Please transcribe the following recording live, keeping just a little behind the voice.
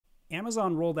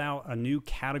Amazon rolled out a new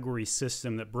category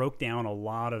system that broke down a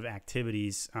lot of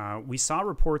activities. We saw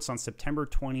reports on September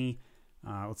 20,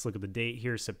 let's look at the date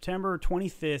here, September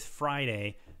 25th,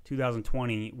 Friday,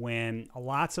 2020, when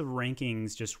lots of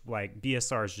rankings, just like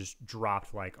BSRs, just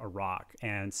dropped like a rock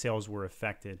and sales were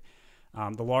affected.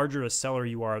 The larger a seller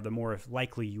you are, the more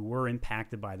likely you were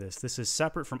impacted by this. This is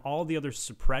separate from all the other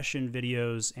suppression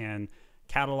videos and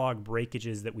catalog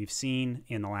breakages that we've seen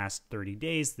in the last 30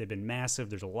 days. They've been massive.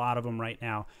 There's a lot of them right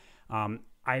now.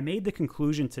 I made the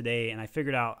conclusion today, and I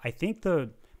figured out, I think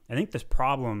this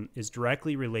problem is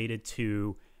directly related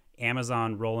to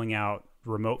Amazon rolling out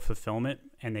remote fulfillment,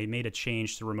 and they made a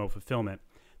change to remote fulfillment.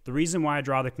 The reason why I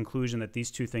draw the conclusion that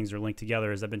these two things are linked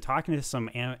together is I've been talking to some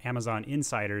Amazon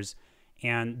insiders,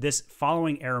 and this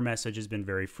following error message has been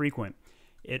very frequent.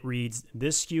 It reads,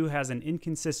 "This SKU has an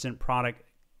inconsistent product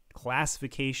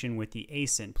classification with the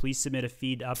ASIN. Please submit a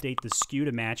feed to update the SKU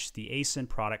to match the ASIN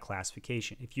product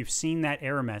classification." If you've seen that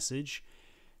error message,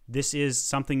 this is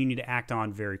something you need to act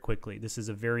on very quickly. This is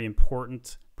a very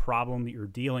important problem that you're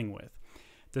dealing with.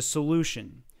 The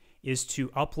solution is to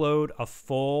upload a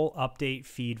full update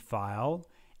feed file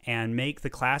and make the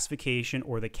classification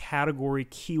or the category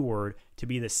keyword to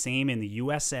be the same in the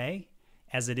USA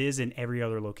as it is in every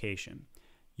other location.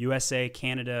 USA,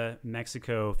 Canada,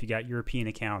 Mexico, if you got European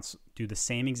accounts, do the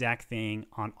same exact thing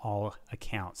on all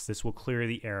accounts. This will clear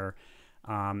the error.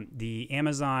 The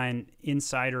Amazon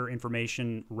Insider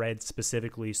Information read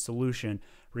specifically solution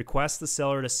requests the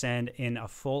seller to send in a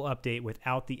full update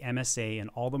without the MSA in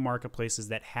all the marketplaces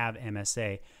that have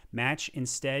MSA. Match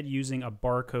instead using a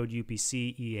barcode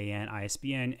UPC, EAN,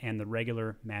 ISBN, and the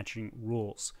regular matching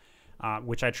rules,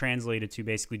 which I translated to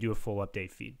basically do a full update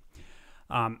feed.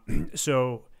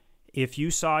 So if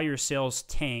you saw your sales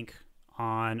tank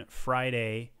on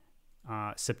Friday,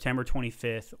 September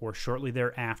 25th, or shortly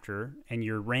thereafter, and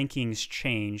your rankings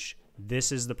changed,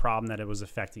 this is the problem that it was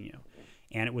affecting you.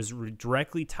 And it was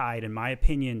directly tied, in my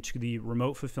opinion, to the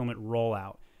remote fulfillment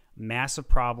rollout. Massive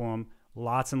problem.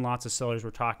 Lots and lots of sellers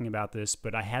were talking about this,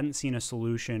 but I hadn't seen a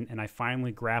solution, and I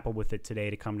finally grappled with it today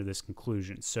to come to this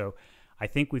conclusion. So I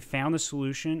think we've found the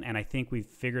solution, and I think we've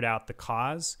figured out the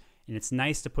cause, and it's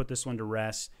nice to put this one to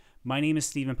rest. My name is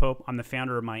Stephen Pope. I'm the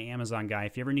founder of My Amazon Guy.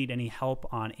 If you ever need any help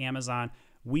on Amazon,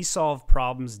 we solve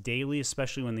problems daily,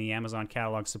 especially when the Amazon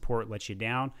catalog support lets you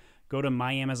down. Go to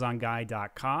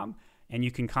myamazonguy.com, and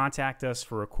you can contact us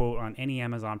for a quote on any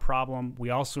Amazon problem. We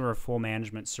also are a full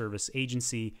management service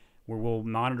agency where we'll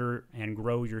monitor and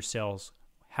grow your sales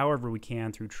however we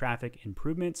can through traffic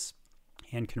improvements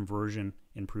and conversion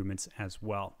improvements as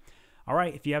well. All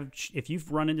right, if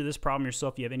you've run into this problem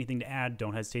yourself, you have anything to add,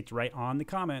 don't hesitate to write on the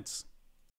comments.